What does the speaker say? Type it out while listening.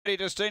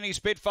Destiny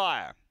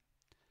Spitfire.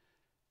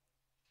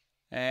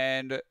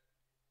 And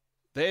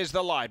there's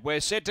the light. We're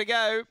set to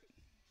go.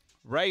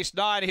 Race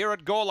 9 here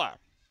at Gawler.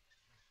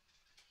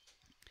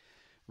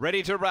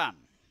 Ready to run.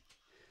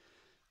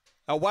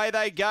 Away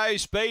they go.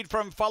 Speed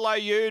from Follow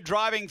You.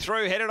 Driving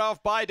through. Headed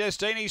off by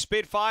Destiny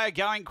Spitfire.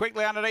 Going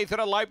quickly underneath it.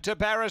 Elope to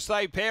Paris.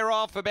 They pair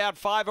off. About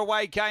 5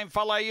 away came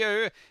Follow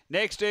You.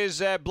 Next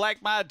is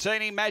Black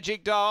Martini,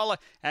 Magic Doll,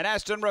 and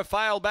Aston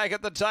Raphael back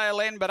at the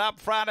tail end. But up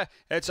front,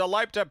 it's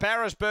Elope to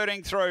Paris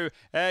burning through.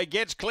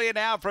 Gets clear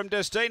now from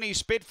Destiny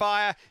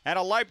Spitfire. And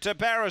Elope to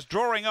Paris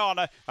drawing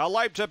on.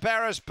 Elope to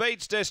Paris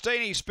beats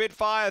Destiny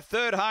Spitfire.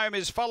 Third home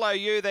is Follow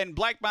You. Then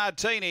Black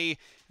Martini.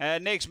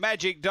 Next,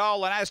 Magic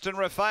Doll and Aston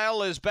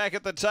Raphael is back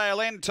at the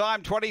tail end.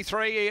 Time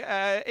 23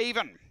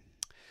 even.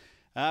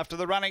 After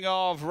the running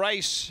of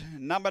race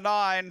number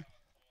 9.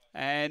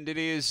 And it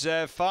is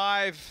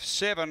 5,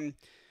 7,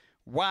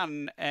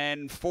 1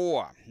 and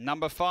 4.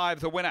 Number 5,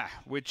 the winner,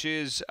 which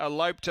is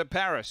Elope to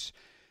Paris.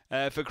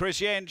 For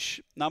Chris Yench,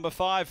 number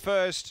 5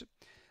 first.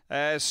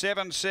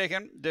 7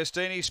 second,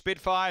 Destiny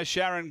Spitfire,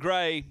 Sharon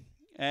Gray.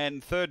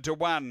 And 3rd to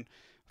 1,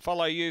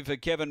 Follow You for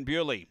Kevin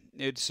Bewley.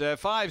 It's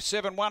 5,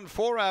 7, 1,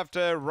 4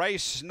 after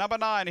race number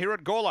 9 here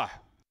at Gawler.